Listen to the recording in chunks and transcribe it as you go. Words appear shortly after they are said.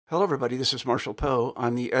Hello, everybody. This is Marshall Poe.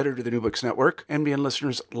 I'm the editor of the New Books Network. NBN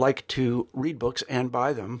listeners like to read books and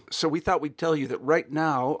buy them. So we thought we'd tell you that right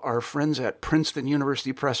now, our friends at Princeton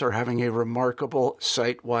University Press are having a remarkable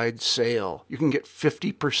site-wide sale. You can get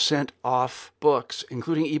 50% off books,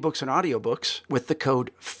 including ebooks and audiobooks, with the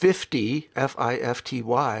code 50,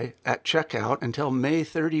 F-I-F-T-Y, at checkout until May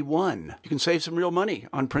 31. You can save some real money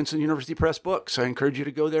on Princeton University Press books. I encourage you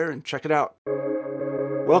to go there and check it out.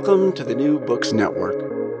 Welcome to the New Books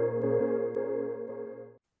Network.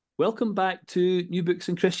 Welcome back to New Books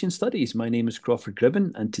in Christian Studies. My name is Crawford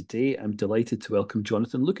Gribben, and today I'm delighted to welcome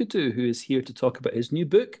Jonathon Lookadoo, who is here to talk about his new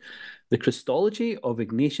book, The Christology of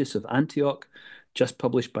Ignatius of Antioch, just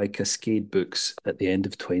published by Cascade Books at the end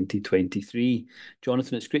of 2023.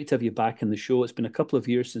 Jonathon, it's great to have you back on the show. It's been a couple of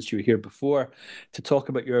years since you were here before to talk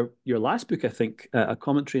about your last book, I think, a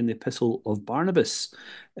commentary in the Epistle of Barnabas,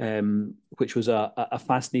 which was a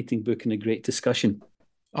fascinating book and a great discussion.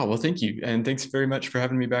 Oh, well, thank you. And thanks very much for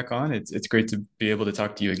having me back on. It's great to be able to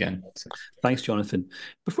talk to you again. Thanks, Jonathon.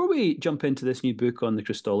 Before we jump into this new book on the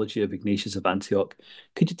Christology of Ignatius of Antioch,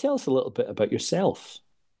 could you tell us a little bit about yourself?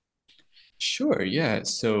 Sure, yeah.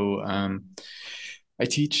 So I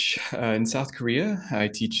teach in South Korea. I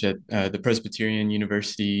teach at the Presbyterian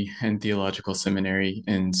University and Theological Seminary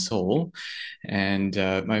in Seoul. And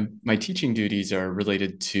my teaching duties are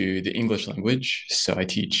related to the English language. So I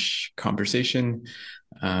teach conversation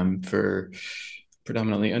for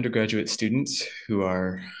predominantly undergraduate students who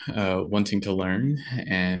are wanting to learn.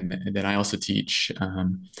 And then I also teach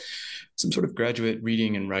some sort of graduate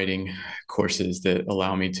reading and writing courses that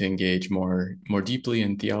allow me to engage more deeply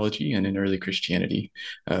in theology and in early Christianity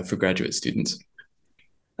for graduate students.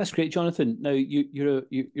 That's great, Jonathon. Now, you're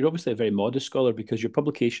obviously a very modest scholar because your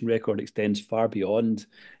publication record extends far beyond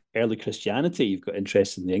early Christianity. You've got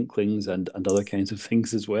interest in the Inklings and other kinds of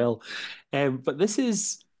things as well. But this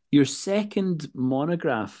is your second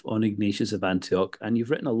monograph on Ignatius of Antioch, and you've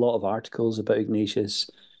written a lot of articles about Ignatius.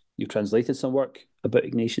 You've translated some work about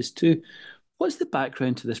Ignatius too. What's the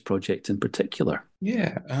background to this project in particular?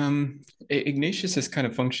 Yeah, Ignatius has kind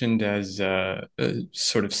of functioned as a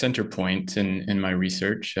sort of center point in my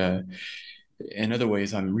research. In other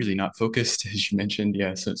ways, I'm really not focused, as you mentioned.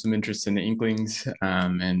 Yeah, so some interest in the Inklings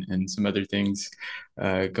and some other things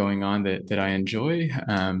going on that I enjoy.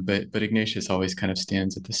 But Ignatius always kind of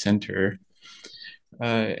stands at the center.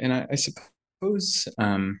 And I suppose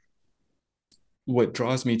what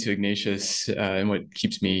draws me to Ignatius and what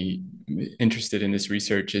keeps me interested in this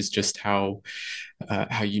research is just how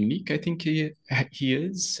unique I think he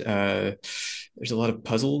is. There's a lot of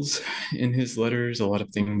puzzles in his letters, a lot of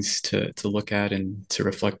things to look at and to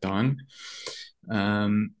reflect on.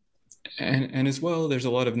 And as well, there's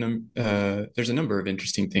there's a number of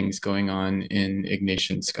interesting things going on in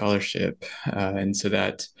Ignatian scholarship, and so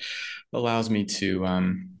that allows me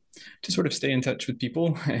to sort of stay in touch with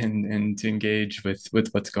people and to engage with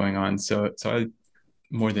what's going on. So I,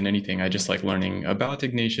 more than anything, I just like learning about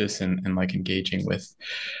Ignatius and like engaging with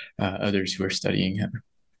others who are studying him.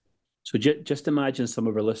 So just imagine some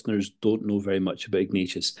of our listeners don't know very much about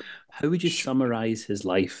Ignatius. How would you summarize his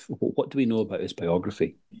life? What do we know about his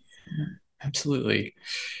biography? Absolutely.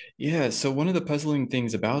 Yeah. So one of the puzzling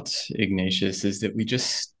things about Ignatius is that we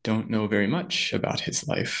just don't know very much about his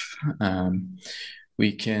life.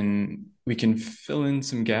 We can fill in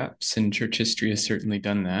some gaps, and church history has certainly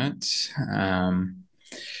done that.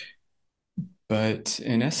 But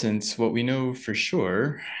in essence, what we know for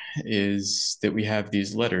sure is that we have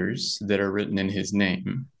these letters that are written in his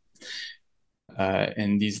name.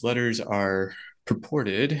 And these letters are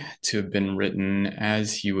purported to have been written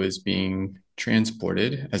as he was being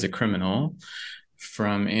transported as a criminal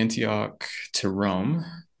from Antioch to Rome.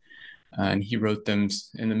 And he wrote them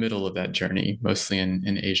in the middle of that journey, mostly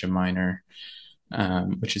in Asia Minor,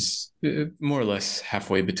 which is more or less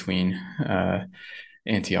halfway between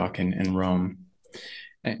Antioch and Rome.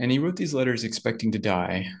 And he wrote these letters expecting to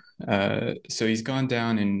die. So he's gone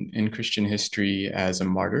down in Christian history as a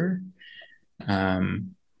martyr.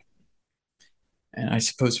 And I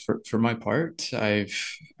suppose for my part,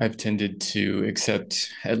 I've tended to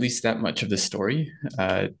accept at least that much of the story.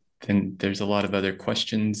 Then there's a lot of other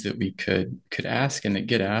questions that we could ask and that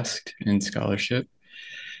get asked in scholarship,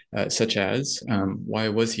 such as why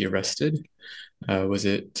was he arrested? Was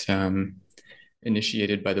it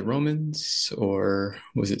initiated by the Romans, or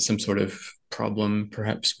was it some sort of problem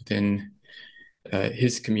perhaps within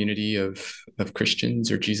his community of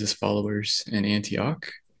Christians or Jesus followers in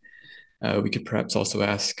Antioch? We could perhaps also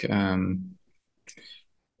ask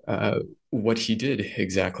what he did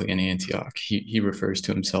exactly in Antioch. He refers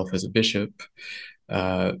to himself as a bishop,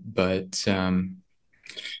 but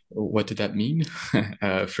what did that mean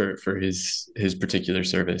for his particular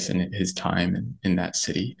service and his time in that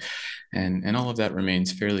city, and all of that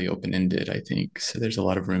remains fairly open-ended, I think. So there's a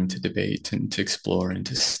lot of room to debate and to explore and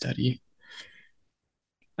to study.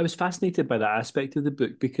 I was fascinated by that aspect of the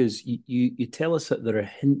book because you tell us that there are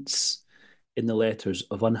hints in the letters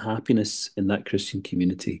of unhappiness in that Christian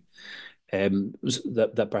community.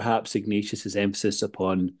 That perhaps Ignatius's emphasis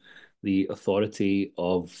upon the authority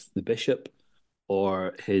of the bishop,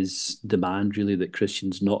 or his demand really that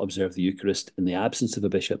Christians not observe the Eucharist in the absence of a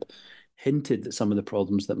bishop, hinted at some of the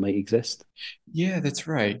problems that might exist. Yeah, that's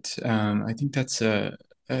right. I think that's a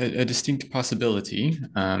distinct possibility,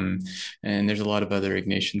 and there's a lot of other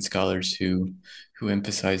Ignatian scholars who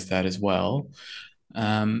emphasize that as well.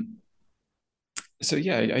 Um, so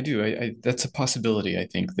yeah, I do. That's a possibility. I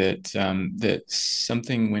think that that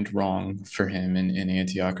something went wrong for him in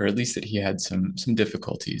Antioch, or at least that he had some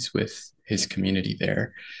difficulties with his community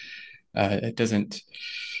there. It doesn't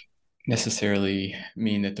necessarily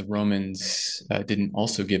mean that the Romans didn't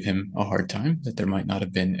also give him a hard time, that there might not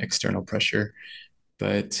have been external pressure,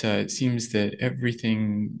 but it seems that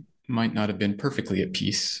everything might not have been perfectly at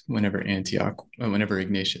peace whenever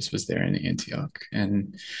Ignatius was there in Antioch.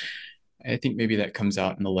 And I think maybe that comes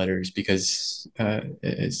out in the letters because,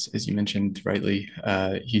 as you mentioned rightly,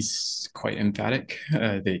 he's quite emphatic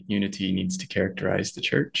that unity needs to characterize the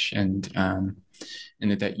church, and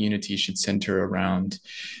that unity should center around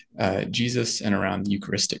Jesus and around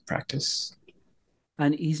Eucharistic practice.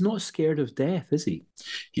 And he's not scared of death, is he?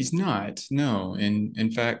 He's not, no.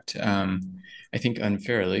 In fact, I think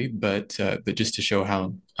unfairly, but just to show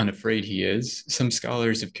how unafraid he is, some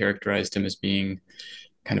scholars have characterized him as being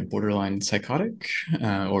kind of borderline psychotic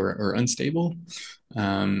or unstable,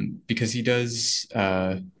 because he does.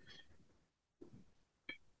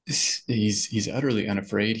 He's utterly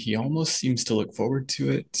unafraid. He almost seems to look forward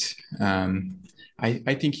to it.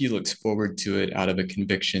 I think he looks forward to it out of a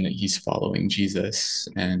conviction that he's following Jesus,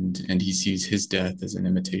 and he sees his death as an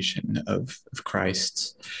imitation of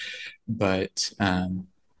Christ's. But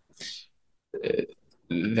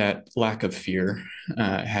that lack of fear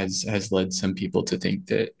has led some people to think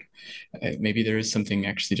that maybe there is something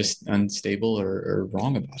actually just unstable or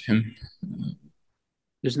wrong about him.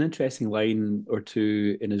 There's an interesting line or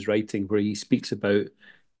two in his writing where he speaks about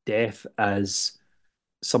death as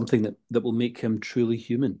something that will make him truly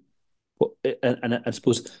human. And I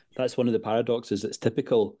suppose that's one of the paradoxes that's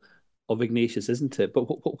typical of Ignatius, isn't it? But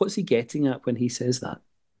what's he getting at when he says that?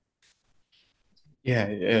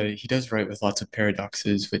 Yeah, he does write with lots of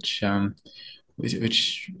paradoxes, which often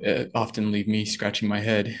leave me scratching my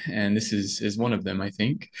head, and this is one of them, I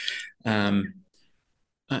think. Um,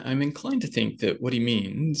 I'm inclined to think that what he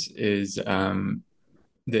means is that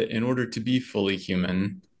in order to be fully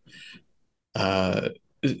human, uh,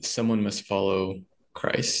 someone must follow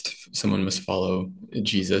Christ, someone must follow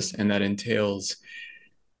Jesus, and that entails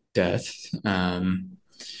death.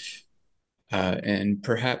 And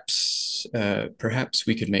perhaps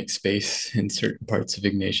we could make space in certain parts of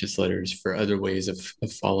Ignatius' letters for other ways of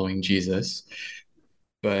following Jesus.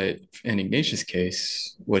 But in Ignatius'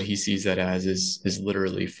 case, what he sees that as is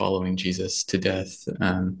literally following Jesus to death,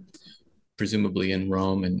 presumably in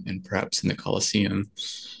Rome and perhaps in the Colosseum.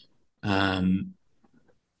 And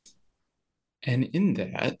in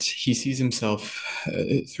that, he sees himself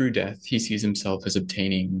through death. He sees himself as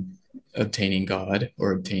obtaining God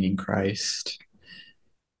or obtaining Christ,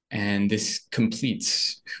 and this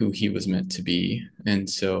completes who he was meant to be. And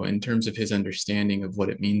so, in terms of his understanding of what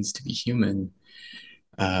it means to be human,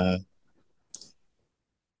 uh,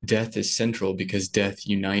 death is central because death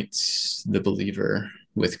unites the believer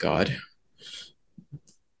with God.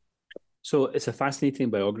 So it's a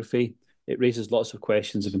fascinating biography. It raises lots of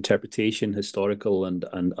questions of interpretation, historical and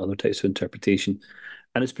other types of interpretation,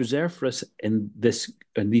 and it's preserved for us in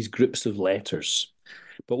these groups of letters.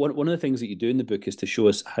 But one of the things that you do in the book is to show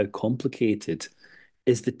us how complicated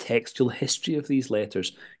is the textual history of these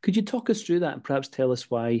letters. Could you talk us through that and perhaps tell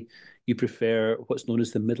us why you prefer what's known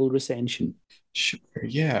as the middle recension? Sure,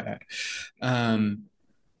 yeah. Um,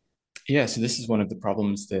 yeah, so this is one of the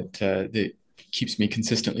problems that keeps me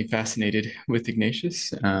consistently fascinated with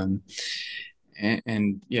Ignatius. And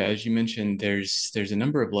yeah, as you mentioned, there's a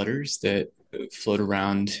number of letters that float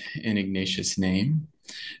around in Ignatius' name.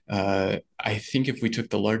 I think if we took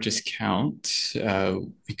the largest count,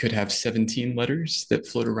 we could have 17 letters that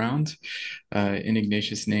float around in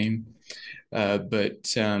Ignatius' name.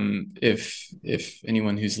 But if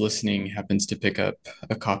anyone who's listening happens to pick up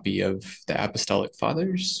a copy of the Apostolic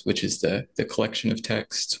Fathers, which is the collection of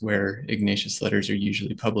texts where Ignatius letters are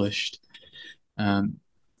usually published, um,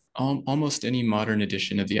 almost any modern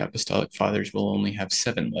edition of the Apostolic Fathers will only have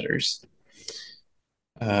 7 letters.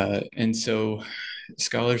 And so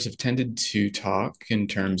scholars have tended to talk in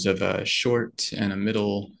terms of a short and a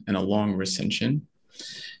middle and a long recension.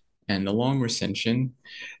 And the long recension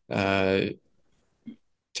it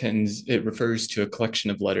refers to a collection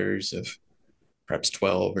of letters of perhaps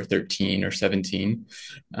 12 or 13 or 17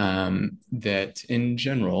 that in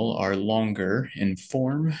general are longer in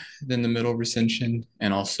form than the middle recension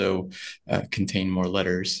and also contain more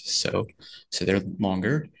letters. So they're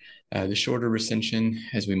longer. The shorter recension,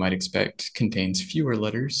 as we might expect, contains fewer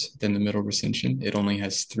letters than the middle recension. It only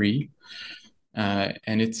has 3.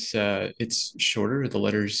 And it's shorter. The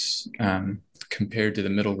letters compared to the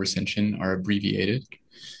middle recension are abbreviated.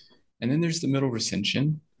 And then there's the middle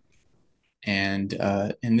recension. And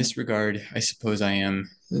in this regard, I suppose I am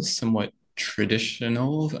somewhat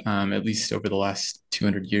traditional, at least over the last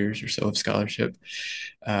 200 years or so of scholarship.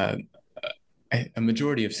 A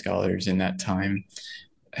majority of scholars in that time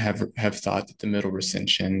have thought that the middle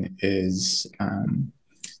recension is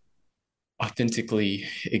authentically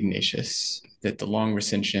Ignatius, that the long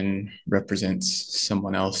recension represents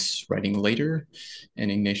someone else writing later in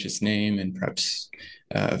Ignatius' name and perhaps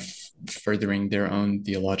furthering their own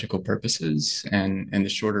theological purposes, and the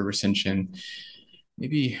shorter recension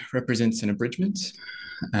maybe represents an abridgment.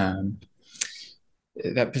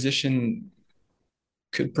 That position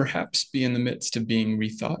could perhaps be in the midst of being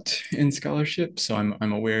rethought in scholarship. So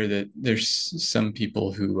I'm aware that there's some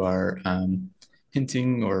people who are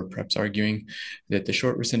hinting or perhaps arguing that the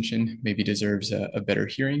short recension maybe deserves a better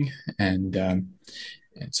hearing. And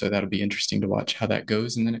so that'll be interesting to watch how that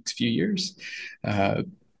goes in the next few years.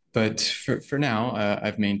 But for now,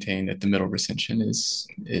 I've maintained that the middle recension is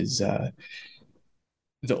the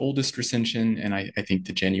oldest recension, and I think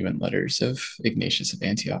the genuine letters of Ignatius of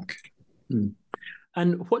Antioch.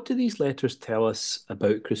 And what do these letters tell us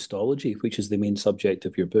about Christology, which is the main subject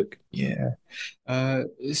of your book? Yeah.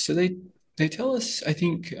 So they tell us, I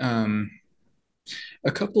think,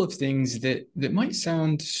 a couple of things that might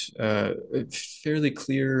sound fairly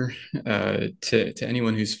clear to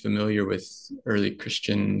anyone who's familiar with early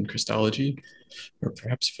Christian Christology, or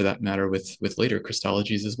perhaps for that matter with later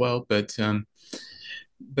Christologies as well, but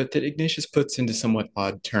that Ignatius puts into somewhat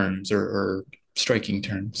odd terms or striking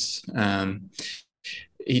terms.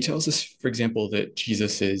 He tells us, for example, that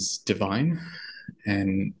Jesus is divine,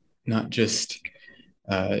 and not just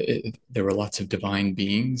there were lots of divine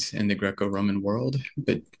beings in the Greco-Roman world,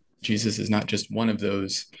 but Jesus is not just one of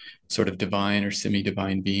those sort of divine or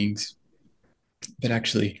semi-divine beings, but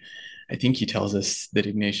actually, I think he tells us that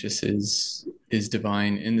Ignatius is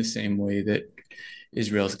divine in the same way that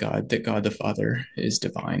Israel's God, that God the Father is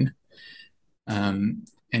divine.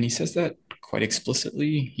 And he says that quite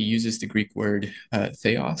explicitly. He uses the Greek word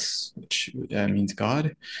theos, which means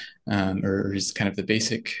God, or is kind of the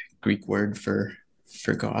basic Greek word for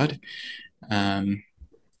God. And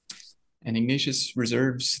Ignatius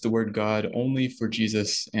reserves the word God only for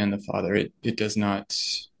Jesus and the Father. It does not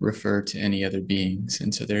refer to any other beings.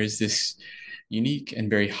 And so there is this unique and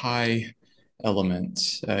very high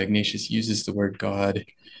element. Ignatius uses the word God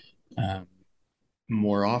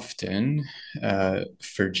more often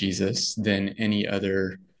for Jesus than any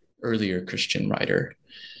other earlier Christian writer.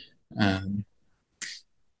 And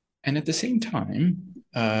at the same time,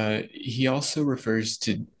 he also refers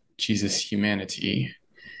to Jesus' humanity,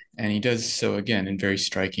 and he does so again in very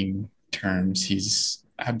striking terms. He's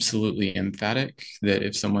absolutely emphatic that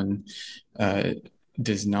if someone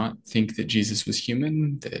does not think that Jesus was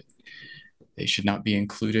human, that they should not be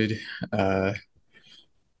included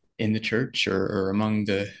in the church or among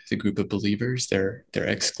the group of believers. They're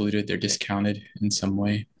excluded, they're discounted in some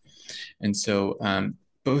way. And so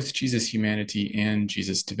both Jesus' humanity and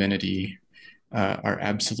Jesus' divinity are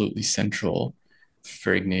absolutely central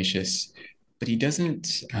for Ignatius, but he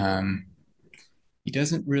doesn't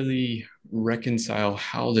really reconcile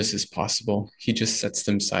how this is possible. He just sets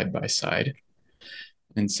them side by side.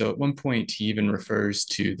 And so at one point, he even refers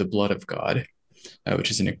to the blood of God,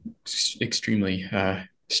 which is an extremely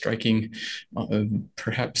striking,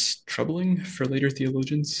 perhaps troubling for later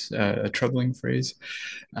theologians, a troubling phrase.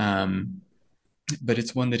 But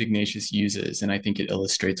it's one that Ignatius uses, and I think it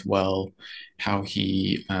illustrates well how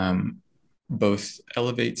he both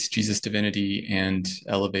elevates Jesus' divinity and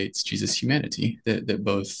elevates Jesus' humanity, that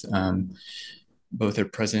both are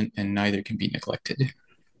present and neither can be neglected.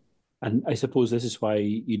 And I suppose this is why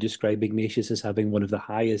you describe Ignatius as having one of the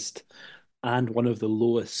highest and one of the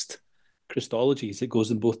lowest Christologies. It goes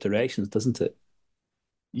in both directions, doesn't it?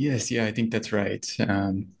 Yes, yeah, I think that's right.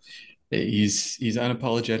 he's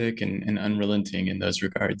unapologetic and unrelenting in those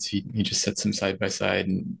regards. He just sets them side by side,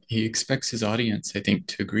 and he expects his audience, I think,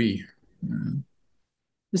 to agree.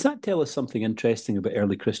 Does that tell us something interesting about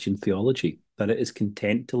early Christian theology, that it is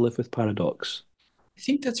content to live with paradox? I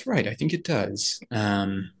think that's right. I think it does.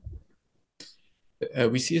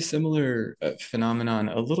 We see a similar phenomenon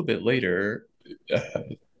a little bit later,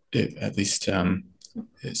 at least.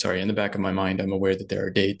 Sorry, in the back of my mind, I'm aware that there are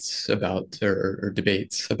dates about or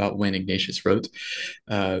debates about when Ignatius wrote.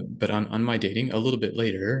 But on my dating, a little bit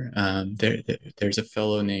later, there's a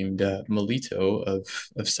fellow named Melito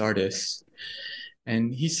of Sardis,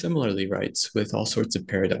 and he similarly writes with all sorts of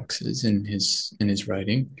paradoxes in his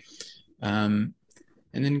writing.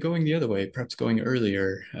 And then going the other way, perhaps going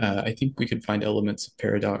earlier, I think we could find elements of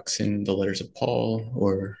paradox in the letters of Paul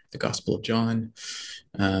or the Gospel of John.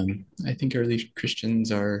 I think early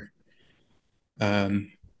Christians are, to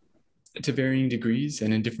varying degrees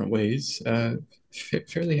and in different ways,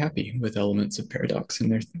 fairly happy with elements of paradox in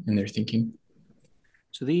their thinking.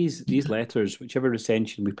 So these letters, whichever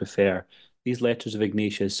recension we prefer, these letters of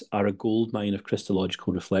Ignatius are a goldmine of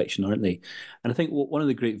Christological reflection, aren't they? And I think one of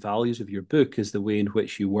the great values of your book is the way in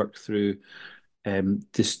which you work through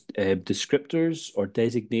descriptors or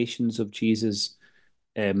designations of Jesus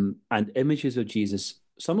and images of Jesus,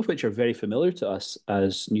 some of which are very familiar to us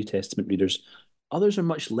as New Testament readers. Others are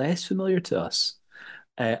much less familiar to us,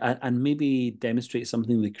 and maybe demonstrate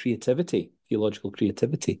something of the creativity, theological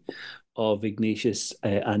creativity of Ignatius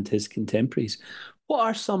and his contemporaries. What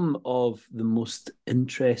are some of the most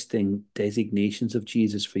interesting designations of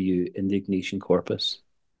Jesus for you in the Ignatian corpus?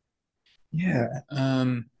 Yeah.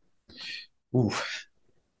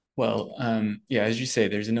 Well, yeah, as you say,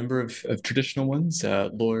 there's a number of traditional ones.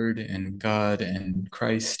 Lord and God and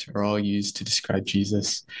Christ are all used to describe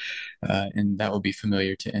Jesus. And that will be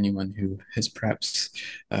familiar to anyone who has perhaps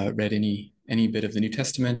read any bit of the New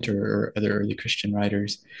Testament or other early Christian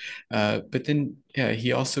writers. But then, yeah,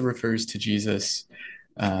 he also refers to Jesus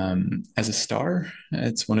as a star.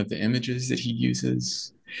 It's one of the images that he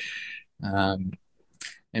uses. And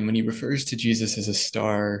when he refers to Jesus as a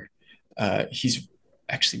star, he's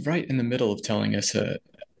actually right in the middle of telling us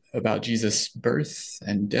about Jesus' birth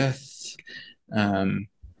and death. And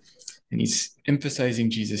he's emphasizing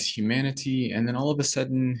Jesus' humanity. And then all of a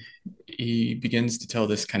sudden, he begins to tell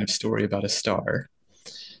this kind of story about a star.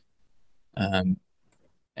 And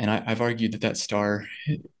I've argued that star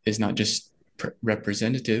is not just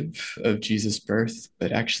representative of Jesus' birth,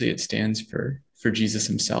 but actually it stands for Jesus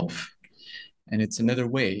himself. And it's another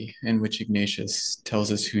way in which Ignatius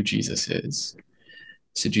tells us who Jesus is.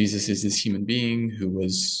 So Jesus is this human being who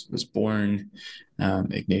was born.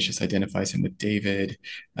 Ignatius identifies him with David.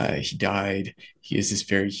 He died. He is this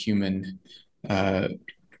very human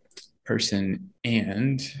person.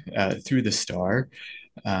 And through the star,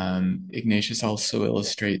 Ignatius also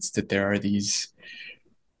illustrates that there are these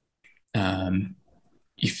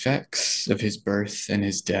effects of his birth and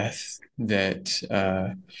his death that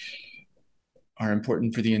are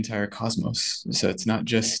important for the entire cosmos. So it's not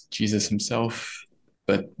just Jesus himself,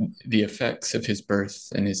 but the effects of his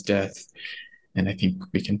birth and his death. And I think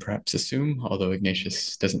we can perhaps assume, although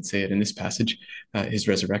Ignatius doesn't say it in this passage, his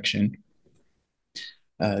resurrection.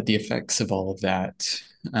 The effects of all of that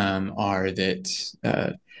are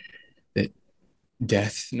that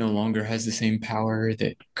death no longer has the same power,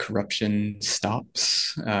 that corruption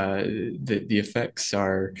stops, that the effects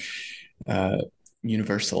are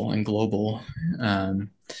universal and global, and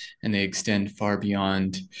they extend far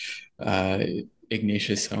beyond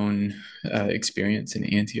Ignatius' own experience in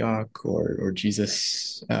Antioch or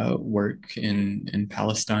Jesus' work in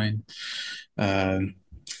Palestine.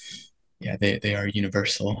 Yeah, they are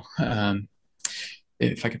universal.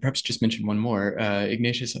 If I could perhaps just mention one more,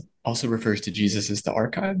 Ignatius also refers to Jesus as the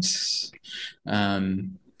archives.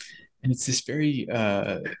 And it's this very,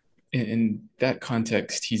 in that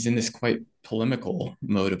context, he's in this quite polemical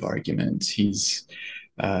mode of argument. He's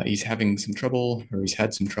having some trouble, or he's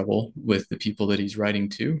had some trouble with the people that he's writing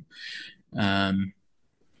to. And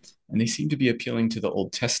they seem to be appealing to the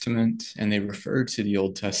Old Testament, and they refer to the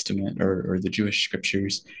Old Testament or the Jewish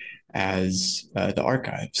scriptures as the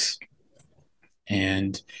archives.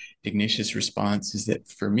 And Ignatius' response is that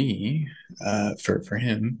for me, for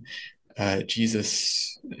him,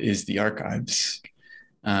 Jesus is the archives.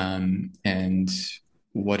 And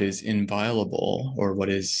what is inviolable or what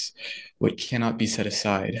cannot be set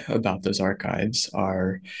aside about those archives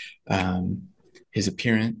are his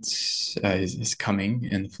appearance, his coming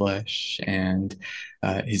in the flesh, and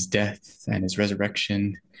his death and his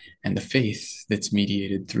resurrection, and the faith that's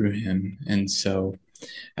mediated through him. And so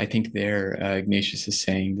I think there Ignatius is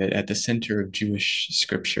saying that at the center of Jewish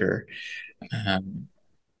scripture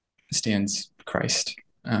stands Christ,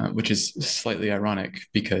 which is slightly ironic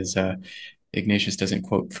because Ignatius doesn't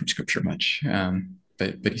quote from scripture much,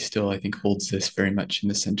 but he still, I think, holds this very much in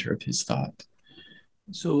the center of his thought.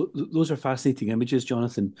 So those are fascinating images,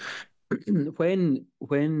 Jonathan. When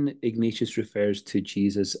Ignatius refers to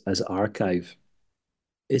Jesus as archive,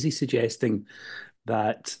 is he suggesting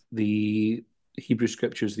that the Hebrew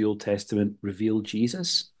Scriptures, the Old Testament, reveal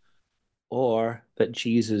Jesus, or that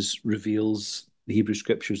Jesus reveals the Hebrew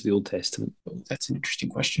Scriptures, the Old Testament? That's an interesting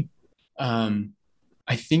question.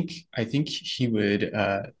 I think he would.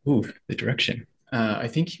 The direction. I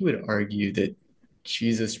think he would argue that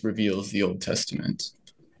Jesus reveals the Old Testament,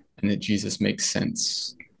 and that Jesus makes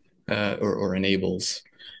sense, or enables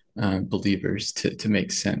believers to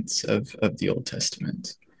make sense of the Old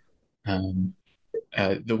Testament.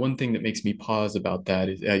 The one thing that makes me pause about that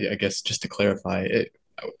is, I guess, just to clarify,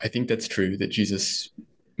 I think that's true that Jesus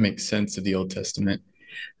makes sense of the Old Testament.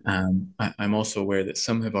 I'm also aware that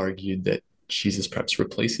some have argued that Jesus perhaps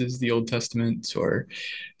replaces the Old Testament or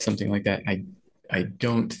something like that. I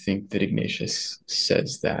don't think that Ignatius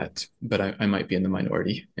says that, but I might be in the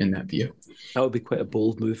minority in that view. That would be quite a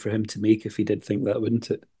bold move for him to make if he did think that,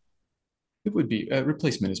 wouldn't it? It would be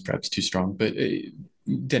replacement is perhaps too strong, but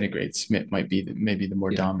denigrates might be maybe the more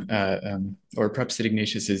dominant, or perhaps that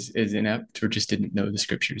Ignatius is inept or just didn't know the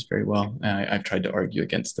scriptures very well. I've tried to argue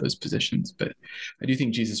against those positions, but I do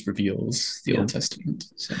think Jesus reveals the Old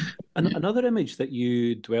Testament. So, Another image that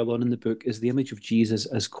you dwell on in the book is the image of Jesus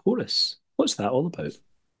as chorus. What's that all about?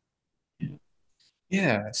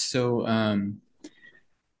 Yeah. So,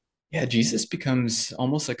 Jesus becomes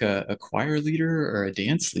almost like a choir leader or a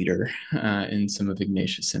dance leader in some of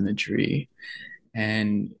Ignatius' imagery.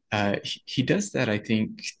 And he does that, I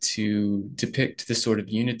think, to depict the sort of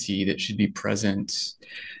unity that should be present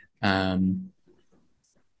in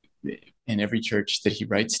every church that he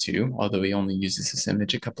writes to, although he only uses this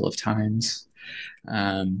image a couple of times.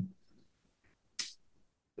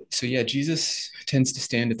 Jesus tends to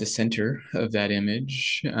stand at the center of that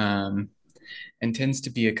image. And tends to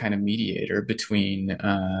be a kind of mediator between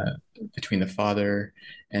the Father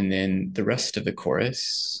and then the rest of the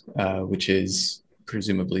chorus, which is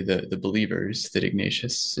presumably the believers that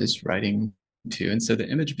Ignatius is writing to. And so the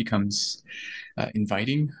image becomes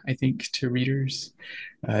inviting, I think, to readers,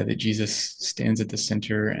 that Jesus stands at the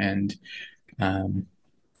center and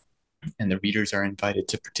the readers are invited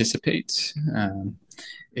to participate.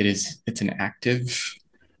 It's an active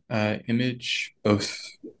image, both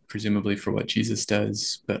presumably for what Jesus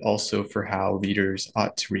does, but also for how readers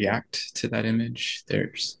ought to react to that image.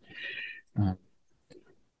 There's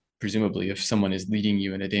presumably, if someone is leading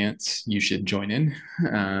you in a dance, you should join in,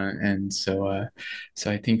 and so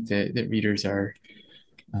I think that readers are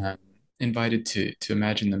invited to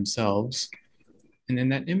imagine themselves. And then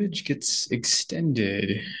that image gets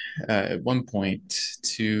extended at one point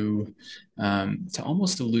to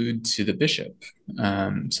almost allude to the bishop,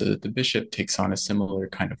 so that the bishop takes on a similar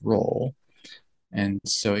kind of role. And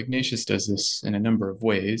so Ignatius does this in a number of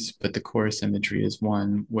ways, but the chorus imagery is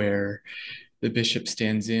one where the bishop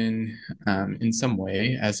stands in some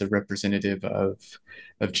way as a representative of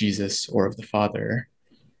Jesus or of the Father,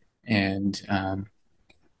 and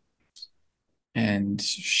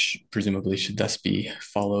presumably should thus be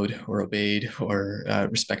followed or obeyed or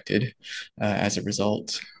respected as a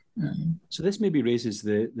result. So this maybe raises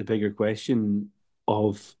the bigger question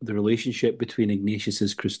of the relationship between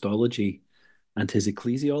Ignatius's Christology and his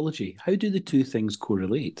ecclesiology. How do the two things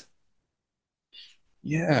correlate?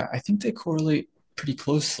 Yeah, I think they correlate pretty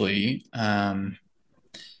closely. And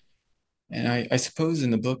I suppose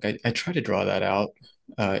in the book, I try to draw that out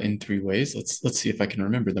in three ways. Let's see if I can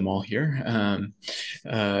remember them all here.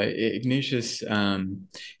 Ignatius,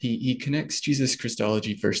 he connects Jesus'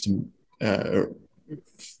 Christology first and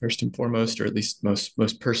foremost, or at least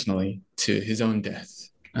most personally, to his own death.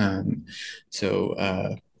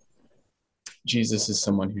 Jesus is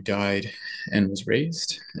someone who died and was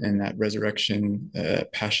raised, and that resurrection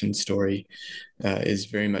passion story is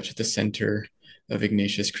very much at the center of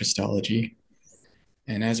Ignatius' Christology.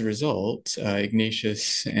 And as a result,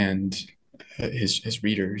 Ignatius and his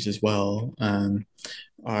readers as well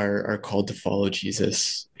are called to follow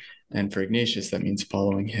Jesus. And for Ignatius, that means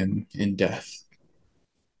following him in death.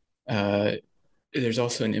 There's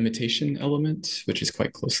also an imitation element, which is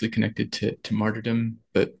quite closely connected to martyrdom,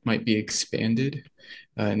 but might be expanded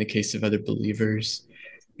in the case of other believers.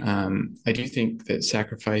 I do think that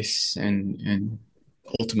sacrifice and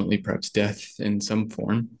ultimately perhaps death in some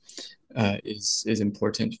form is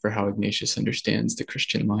important for how Ignatius understands the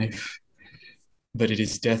Christian life. But it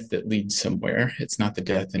is death that leads somewhere. It's not the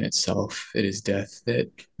death in itself. It is death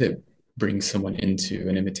that brings someone into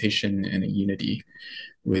an imitation and a unity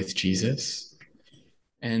with Jesus.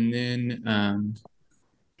 And then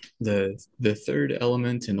the third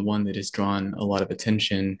element, and the one that has drawn a lot of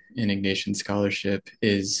attention in Ignatian scholarship,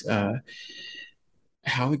 is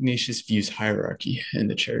how Ignatius views hierarchy in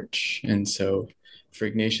the church. And so for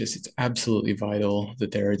Ignatius, it's absolutely vital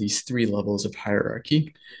that there are these three levels of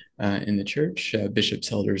hierarchy in the church.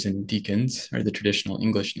 Bishops, elders, and deacons are the traditional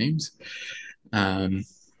English names. Um,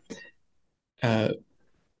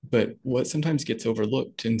 but what sometimes gets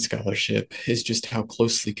overlooked in scholarship is just how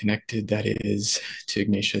closely connected that is to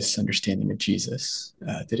Ignatius' understanding of Jesus,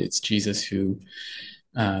 that it's Jesus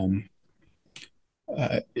um,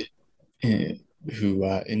 uh, who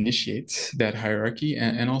initiates that hierarchy,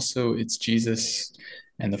 and also it's Jesus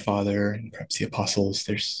and the Father and perhaps the apostles.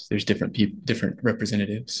 There's different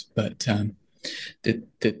representatives, but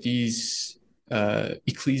that these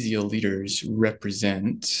ecclesial leaders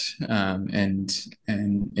represent and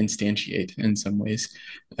instantiate in some ways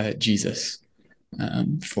Jesus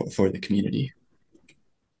for the community.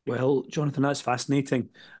 Well, Jonathan, that's fascinating.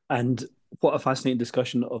 And what a fascinating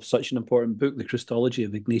discussion of such an important book, The Christology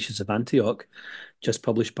of Ignatius of Antioch, just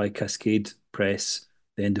published by Cascade Press,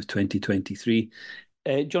 the end of 2023.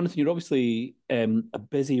 Jonathan, you're obviously a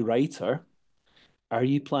busy writer. Are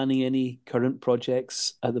you planning any current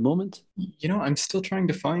projects at the moment? I'm still trying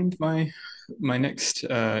to find my next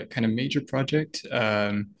kind of major project.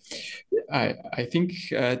 I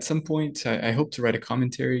think at some point I hope to write a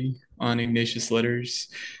commentary on Ignatius' letters.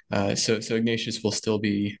 So Ignatius will still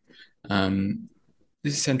be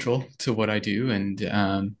central to what I do,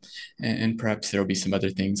 and perhaps there will be some other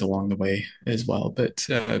things along the way as well. But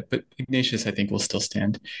Ignatius, I think, will still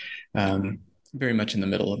stand very much in the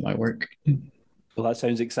middle of my work. Well, that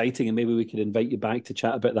sounds exciting, and maybe we could invite you back to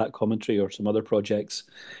chat about that commentary or some other projects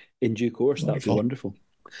in due course. That would be wonderful.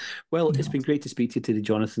 Well, it's been great to speak to you today,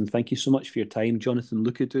 Jonathan. Thank you so much for your time. Jonathon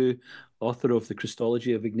Lookadoo, author of The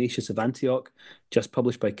Christology of Ignatius of Antioch, just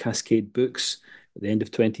published by Cascade Books at the end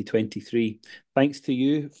of 2023. Thanks to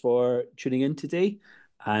you for tuning in today,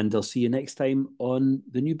 and I'll see you next time on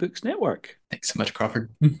the New Books Network. Thanks so much, Crawford.